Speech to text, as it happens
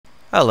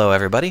Hello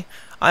everybody.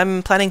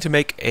 I'm planning to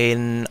make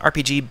an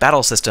RPG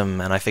battle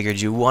system, and I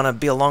figured you want to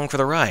be along for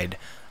the ride.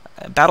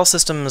 Battle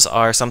systems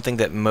are something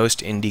that most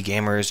indie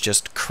gamers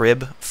just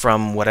crib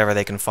from whatever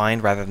they can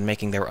find rather than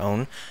making their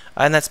own,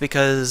 and that's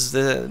because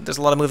there's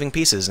a lot of moving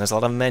pieces and there's a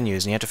lot of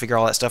menus and you have to figure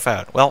all that stuff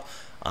out. Well,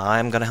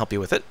 I'm going to help you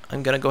with it.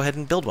 I'm going to go ahead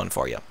and build one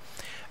for you.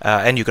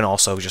 And you can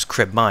also just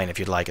crib mine if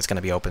you'd like. It's going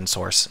to be open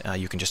source.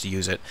 You can just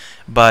use it.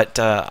 But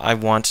I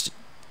want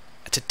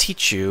to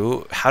teach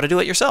you how to do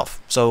it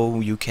yourself, so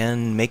you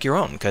can make your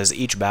own, because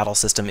each battle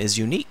system is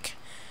unique.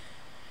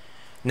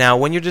 Now,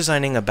 when you're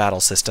designing a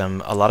battle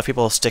system, a lot of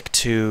people stick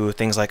to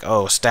things like,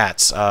 oh,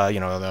 stats,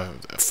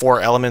 the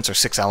 4 elements or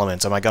 6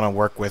 elements. Am I going to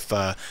work with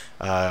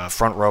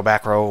front row,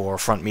 back row, or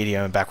front,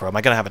 medium, and back row? Am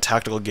I going to have a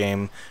tactical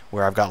game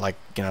where I've got, like,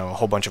 a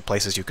whole bunch of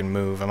places you can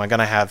move? Am I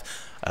going to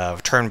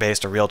have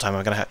turn-based or real-time?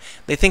 Am I going to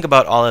have... They think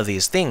about all of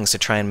these things to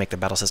try and make the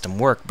battle system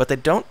work, but they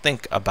don't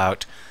think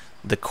about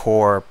the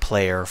core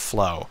player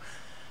flow.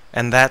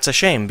 And that's a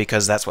shame,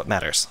 because that's what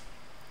matters.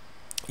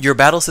 Your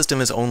battle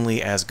system is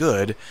only as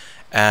good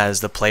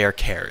as the player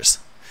cares.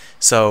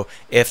 So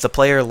if the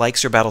player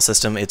likes your battle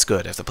system, it's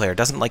good. If the player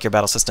doesn't like your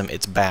battle system,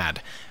 it's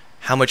bad.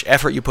 How much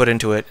effort you put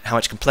into it, how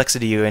much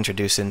complexity you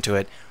introduce into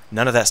it,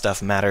 none of that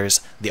stuff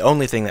matters. The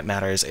only thing that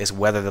matters is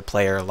whether the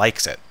player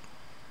likes it.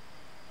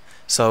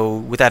 So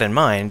with that in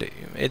mind,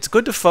 it's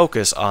good to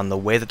focus on the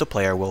way that the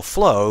player will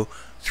flow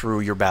through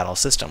your battle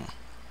system.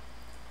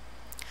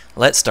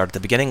 Let's start at the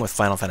beginning with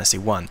Final Fantasy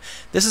I.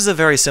 This is a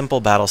very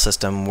simple battle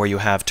system where you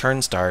have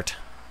turn start,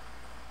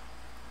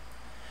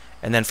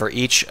 and then for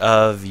each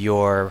of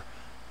your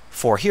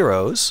 4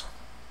 heroes,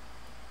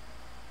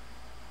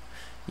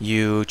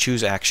 you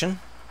choose action,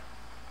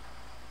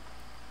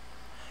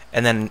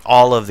 and then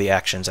all of the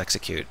actions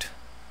execute.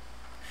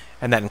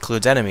 And that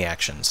includes enemy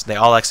actions. They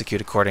all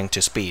execute according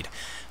to speed.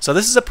 So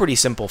this is a pretty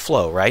simple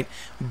flow, right?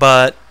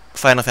 But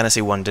Final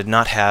Fantasy I did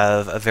not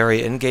have a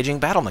very engaging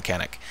battle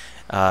mechanic.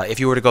 If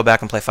you were to go back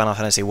and play Final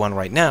Fantasy I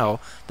right now,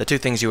 the 2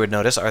 things you would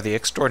notice are the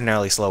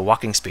extraordinarily slow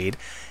walking speed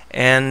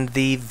and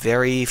the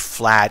very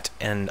flat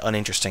and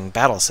uninteresting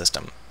battle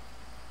system.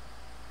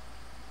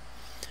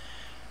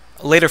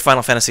 Later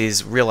Final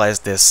Fantasies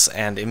realized this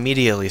and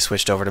immediately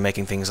switched over to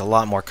making things a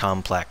lot more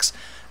complex.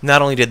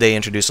 Not only did they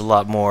introduce a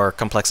lot more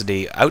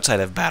complexity outside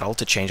of battle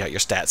to change out your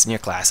stats and your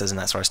classes and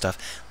that sort of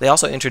stuff, they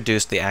also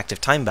introduced the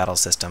active time battle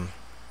system,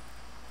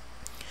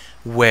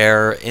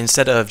 where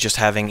instead of just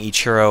having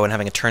each hero and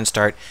having a turn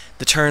start,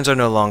 the turns are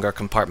no longer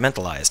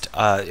compartmentalized.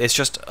 It's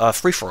just a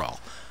free-for-all.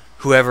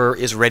 Whoever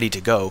is ready to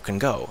go can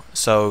go.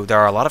 So there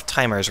are a lot of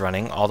timers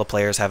running. All the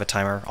players have a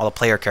timer. All the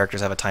player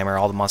characters have a timer.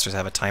 All the monsters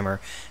have a timer.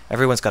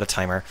 Everyone's got a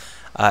timer.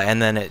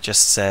 And then it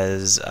just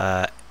says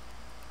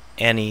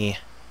any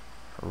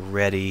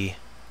ready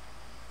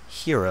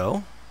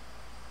hero,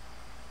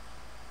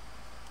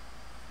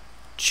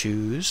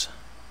 choose,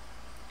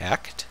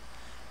 act,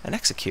 and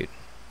execute.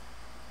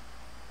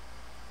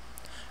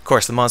 Of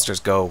course, the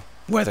monsters go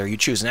whether you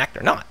choose an act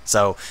or not,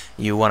 so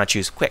you want to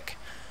choose quick.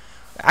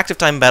 Active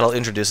time battle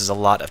introduces a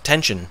lot of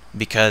tension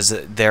because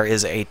there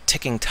is a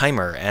ticking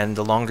timer, and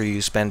the longer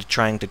you spend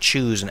trying to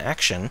choose an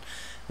action,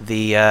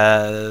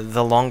 the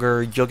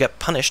longer you'll get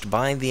punished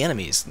by the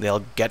enemies.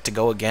 They'll get to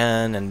go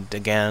again and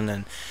again,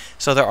 and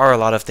so there are a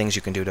lot of things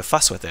you can do to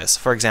fuss with this.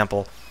 For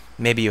example,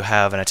 maybe you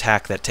have an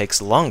attack that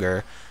takes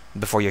longer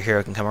before your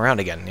hero can come around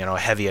again. A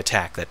heavy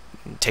attack that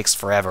takes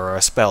forever, or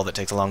a spell that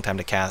takes a long time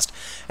to cast,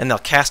 and they'll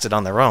cast it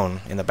on their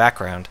own in the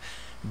background,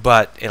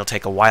 but it'll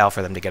take a while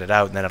for them to get it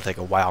out, and then it'll take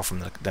a while for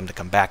them to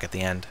come back at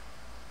the end.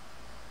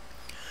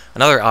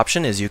 Another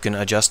option is you can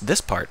adjust this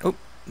part,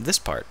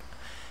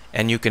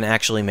 and you can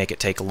actually make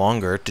it take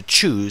longer to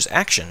choose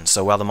action.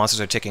 So while the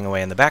monsters are ticking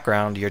away in the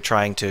background, you're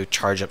trying to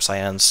charge up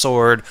Cyan's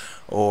sword,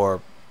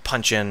 or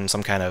punch in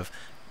some kind of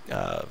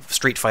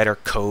Street Fighter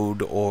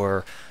code,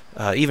 or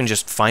even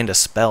just find a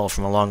spell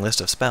from a long list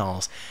of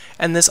spells.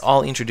 And this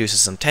all introduces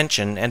some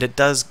tension, and it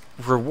does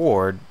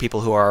reward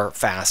people who are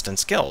fast and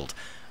skilled.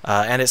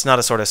 And it's not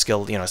a sort of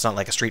skill, it's not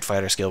like a Street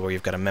Fighter skill where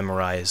you've got to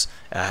memorize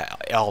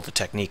all the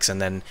techniques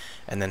and then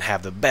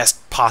have the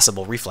best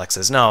possible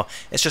reflexes. No,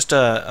 it's just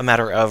a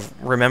matter of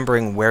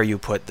remembering where you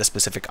put the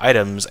specific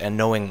items and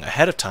knowing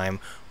ahead of time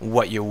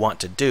what you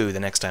want to do the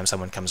next time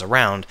someone comes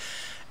around,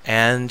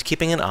 and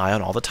keeping an eye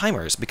on all the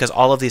timers, because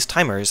all of these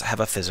timers have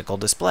a physical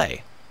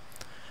display.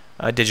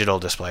 A digital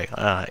display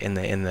in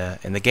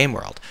the game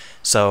world.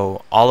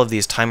 So all of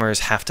these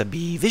timers have to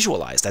be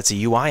visualized. That's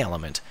a UI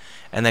element.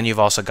 And then you've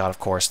also got, of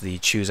course, the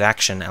choose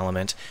action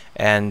element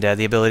and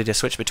the ability to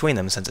switch between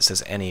them, since it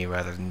says any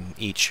rather than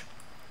each.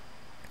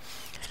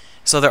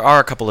 So there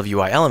are a couple of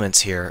UI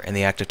elements here in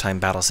the active time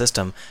battle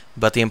system,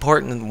 but the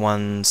important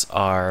ones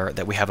are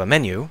that we have a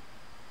menu,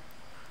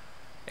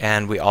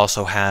 and we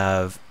also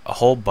have a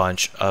whole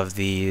bunch of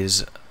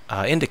these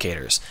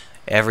indicators.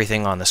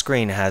 Everything on the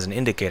screen has an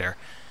indicator.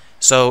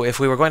 So if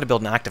we were going to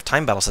build an active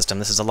time battle system,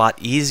 this is a lot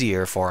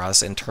easier for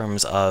us in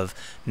terms of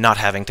not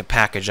having to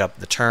package up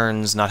the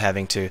turns, not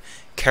having to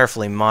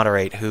carefully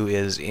moderate who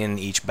is in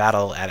each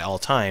battle at all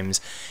times,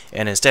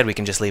 and instead we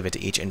can just leave it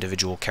to each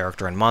individual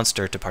character and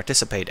monster to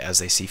participate as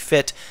they see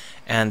fit,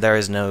 and there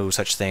is no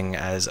such thing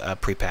as a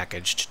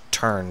prepackaged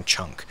turn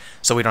chunk.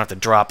 So we don't have to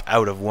drop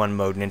out of one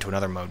mode and into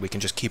another mode, we can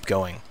just keep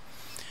going.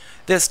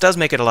 This does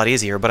make it a lot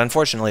easier, but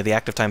unfortunately the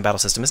active time battle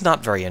system is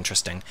not very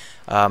interesting.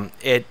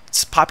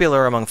 It's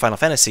popular among Final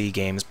Fantasy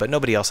games, but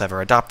nobody else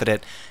ever adopted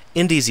it.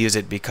 Indies use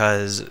it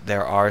because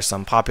there are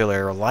some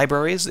popular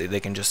libraries they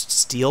can just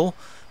steal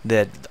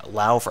that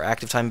allow for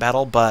active time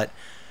battle, but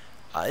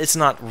it's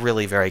not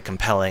really very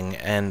compelling,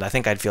 and I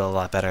think I'd feel a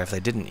lot better if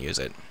they didn't use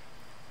it.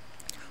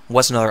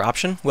 What's another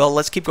option? Well,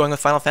 let's keep going with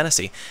Final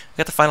Fantasy. We've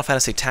got the Final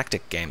Fantasy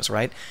Tactic games,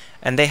 right?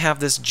 And they have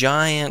this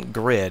giant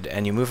grid,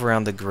 and you move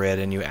around the grid,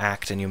 and you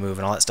act, and you move,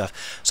 and all that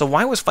stuff. So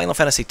why was Final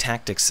Fantasy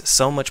Tactics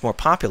so much more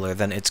popular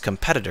than its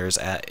competitors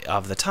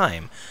of the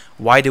time?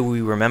 Why do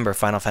we remember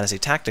Final Fantasy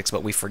Tactics,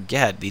 but we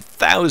forget the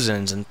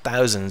thousands and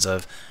thousands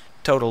of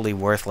totally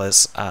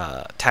worthless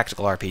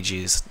tactical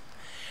RPGs?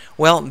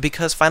 Well,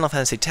 because Final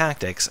Fantasy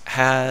Tactics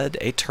had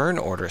a turn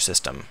order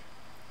system.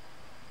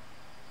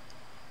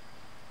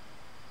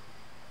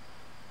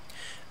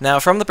 Now,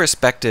 from the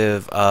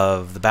perspective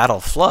of the battle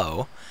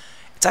flow,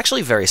 it's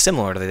actually very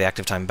similar to the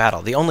active time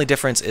battle. The only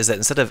difference is that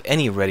instead of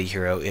any ready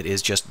hero, it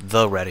is just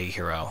the ready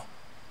hero.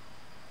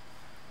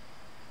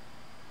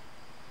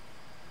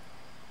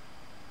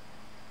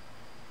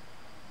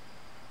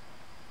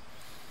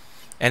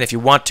 And if you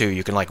want to,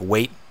 you can like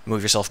wait,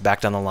 move yourself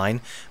back down the line.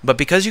 But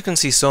because you can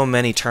see so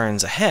many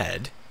turns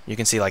ahead, you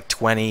can see like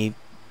 20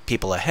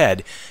 people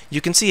ahead,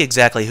 you can see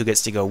exactly who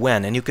gets to go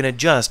when, and you can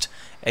adjust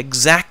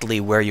exactly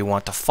where you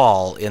want to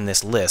fall in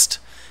this list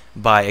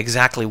by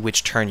exactly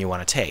which turn you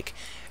want to take.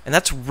 And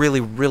that's really,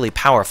 really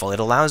powerful. It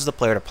allows the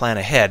player to plan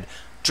ahead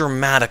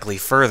dramatically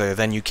further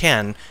than you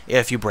can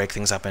if you break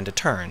things up into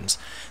turns.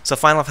 So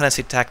Final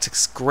Fantasy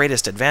Tactics'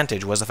 greatest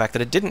advantage was the fact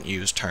that it didn't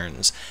use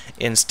turns.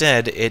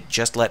 Instead, it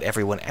just let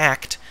everyone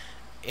act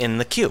in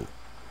the queue.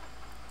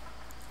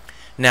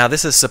 Now,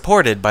 this is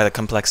supported by the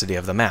complexity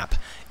of the map.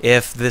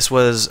 If this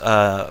was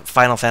a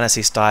Final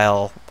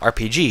Fantasy-style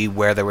RPG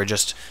where there were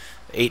just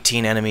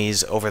 18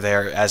 enemies over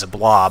there as a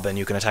blob and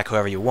you can attack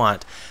whoever you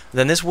want,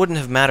 then this wouldn't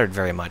have mattered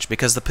very much,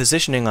 because the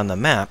positioning on the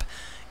map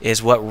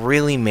is what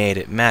really made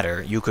it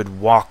matter. You could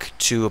walk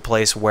to a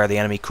place where the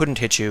enemy couldn't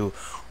hit you,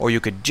 or you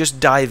could just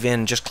dive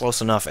in just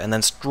close enough and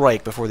then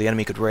strike before the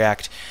enemy could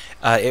react.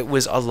 It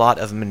was a lot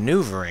of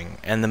maneuvering,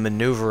 and the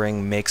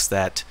maneuvering makes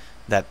that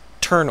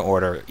turn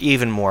order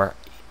even more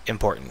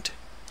important.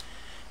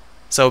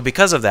 So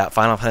because of that,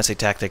 Final Fantasy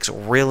Tactics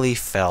really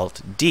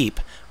felt deep,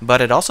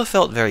 but it also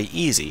felt very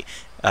easy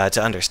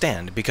to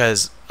understand,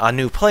 because a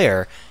new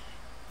player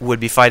would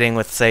be fighting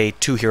with, say,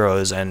 2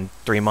 heroes and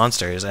 3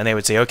 monsters, and they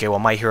would say, okay, well,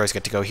 my heroes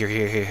get to go here,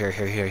 here, here, here,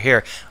 here, here,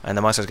 here, and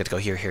the monsters get to go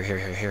here, here, here,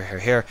 here, here, here,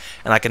 here,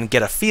 and I can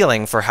get a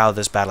feeling for how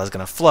this battle is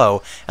going to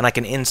flow, and I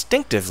can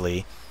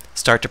instinctively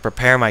start to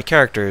prepare my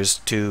characters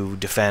to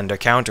defend or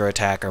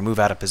counterattack or move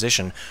out of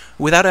position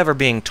without ever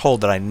being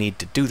told that I need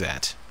to do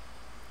that.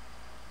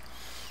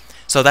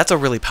 So that's a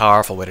really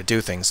powerful way to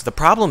do things. The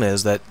problem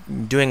is that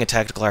doing a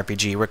tactical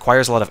RPG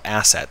requires a lot of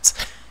assets.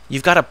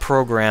 You've got to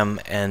program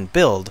and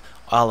build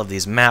all of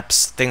these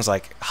maps, things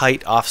like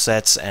height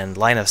offsets and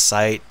line of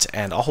sight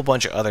and a whole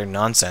bunch of other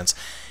nonsense.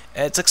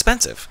 It's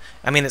expensive.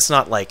 I mean, it's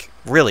not like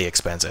really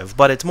expensive,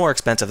 but it's more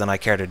expensive than I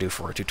care to do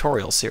for a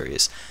tutorial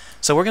series.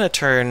 So we're going to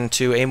turn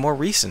to a more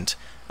recent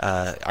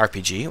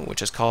RPG,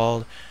 which is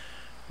called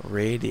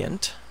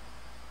Radiant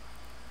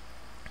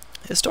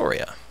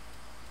Historia.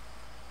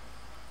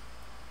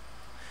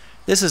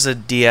 This is a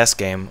DS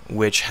game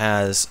which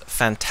has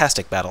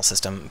fantastic battle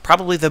system,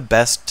 probably the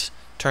best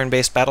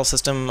turn-based battle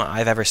system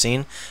I've ever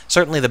seen,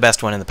 certainly the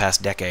best one in the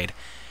past decade.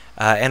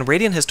 And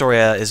Radiant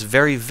Historia is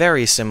very,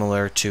 very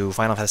similar to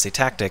Final Fantasy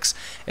Tactics,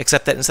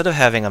 except that instead of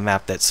having a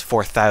map that's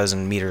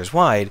 4,000 meters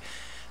wide,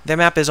 their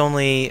map is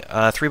only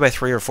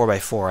 3x3 or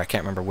 4x4, I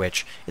can't remember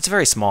which. It's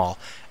very small,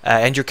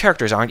 and your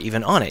characters aren't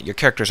even on it. Your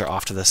characters are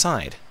off to the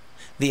side.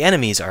 The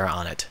enemies are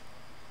on it.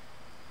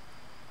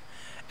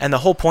 And the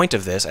whole point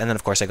of this, and then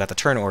of course I got the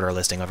turn order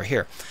listing over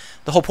here,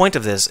 the whole point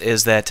of this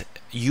is that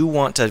you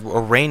want to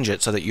arrange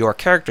it so that your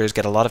characters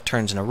get a lot of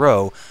turns in a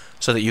row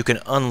so that you can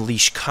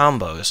unleash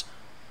combos.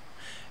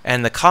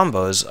 And the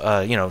combos,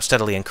 you know,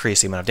 steadily increase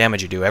the amount of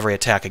damage you do. Every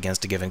attack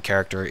against a given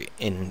character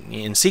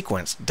in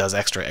sequence does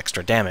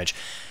extra damage.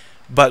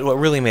 But what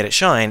really made it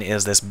shine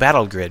is this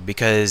battle grid,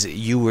 because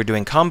you were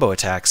doing combo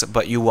attacks,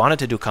 but you wanted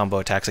to do combo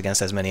attacks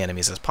against as many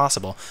enemies as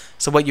possible.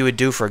 So what you would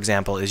do, for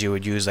example, is you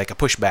would use like a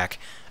pushback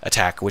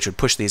attack, which would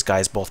push these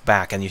guys both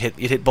back, and you'd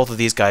hit both of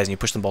these guys and you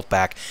push them both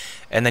back,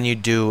 and then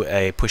you'd do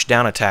a push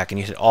down attack and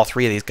you hit all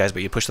 3 of these guys,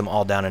 but you push them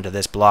all down into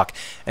this block.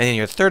 And then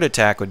your third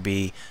attack would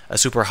be a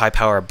super high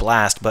power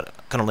blast, but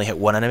can only hit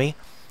 1 enemy.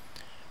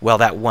 Well,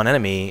 that 1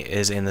 enemy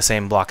is in the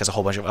same block as a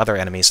whole bunch of other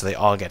enemies, so they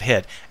all get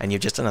hit, and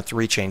you've just done a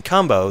 3-chain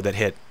combo that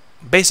hit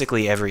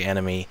basically every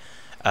enemy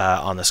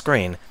on the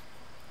screen.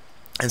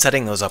 And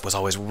setting those up was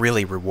always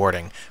really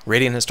rewarding.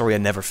 Radiant Historia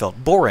never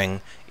felt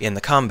boring in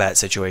the combat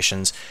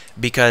situations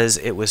because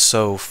it was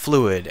so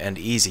fluid and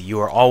easy. You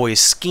were always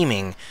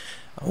scheming,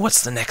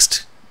 what's the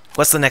next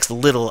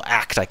little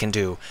act I can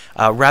do?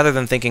 Rather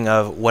than thinking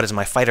of what is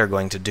my fighter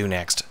going to do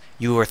next,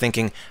 you were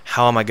thinking,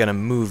 how am I going to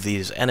move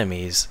these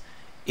enemies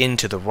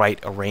into the right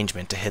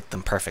arrangement to hit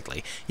them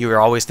perfectly? You were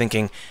always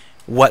thinking,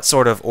 what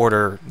sort of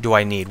order do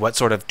I need? What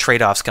sort of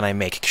trade-offs can I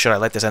make? Should I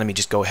let this enemy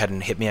just go ahead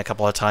and hit me a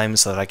couple of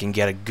times so that I can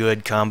get a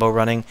good combo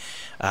running?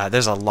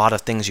 There's a lot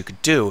of things you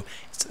could do.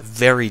 It's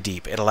very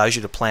deep. It allows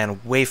you to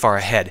plan way far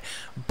ahead,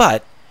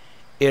 but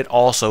it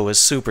also is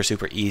super,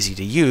 super easy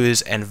to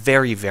use and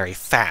very, very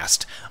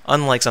fast.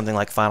 Unlike something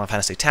like Final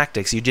Fantasy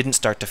Tactics, you didn't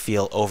start to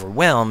feel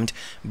overwhelmed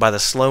by the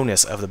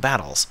slowness of the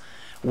battles.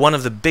 One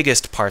of the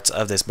biggest parts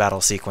of this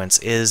battle sequence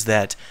is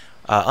that,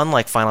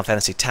 unlike Final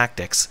Fantasy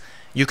Tactics,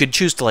 you could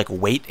choose to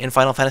wait in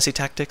Final Fantasy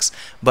Tactics,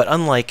 but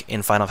unlike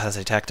in Final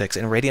Fantasy Tactics,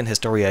 in Radiant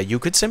Historia, you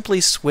could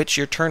simply switch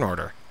your turn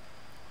order.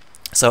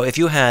 So if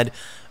you had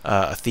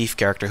a thief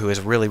character who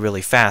is really,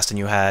 really fast, and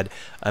you had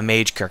a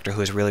mage character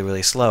who is really,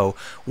 really slow,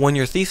 when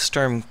your thief's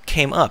turn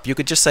came up, you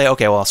could just say,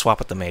 okay, well, I'll swap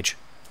with the mage.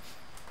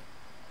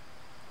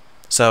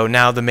 So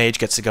now the mage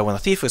gets to go when the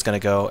thief was going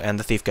to go, and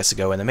the thief gets to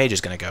go when the mage is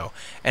going to go.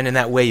 And in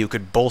that way, you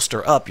could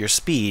bolster up your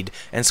speed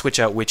and switch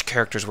out which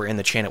characters were in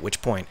the chain at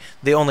which point.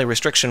 The only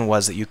restriction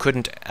was that you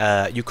couldn't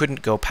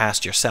go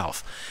past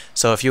yourself.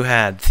 So if you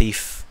had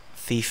thief,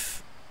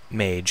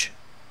 mage,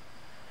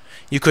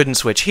 you couldn't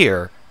switch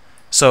here.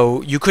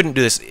 So you couldn't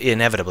do this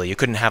inevitably. You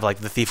couldn't have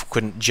the thief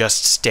couldn't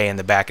just stay in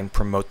the back and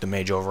promote the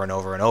mage over and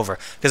over and over,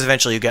 because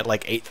eventually you get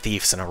 8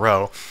 thieves in a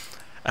row.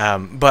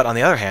 But on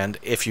the other hand,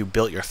 if you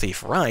built your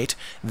thief right,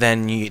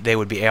 then they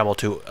would be able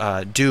to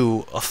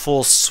do a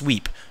full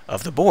sweep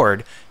of the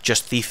board,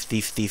 just thief.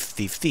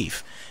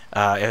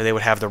 They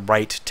would have the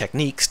right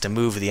techniques to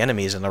move the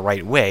enemies in the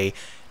right way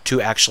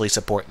to actually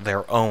support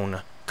their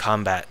own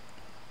combat.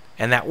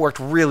 And that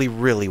worked really,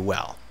 really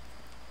well.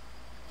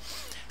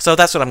 So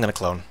that's what I'm going to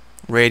clone.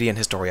 Radiant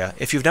Historia.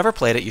 If you've never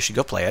played it, you should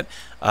go play it.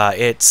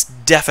 It's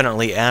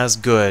definitely as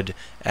good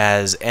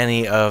as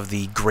any of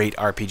the great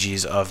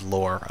RPGs of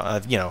lore.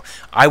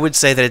 I would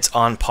say that it's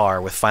on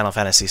par with Final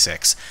Fantasy VI.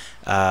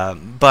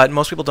 But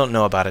most people don't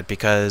know about it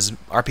because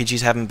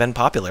RPGs haven't been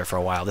popular for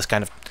a while. This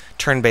kind of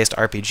turn-based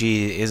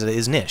RPG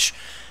is niche.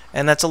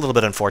 And that's a little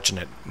bit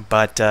unfortunate.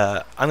 But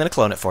I'm going to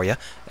clone it for you,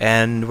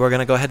 and we're going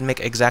to go ahead and make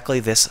exactly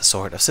this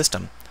sort of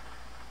system.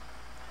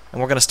 And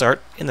we're going to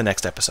start in the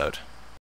next episode.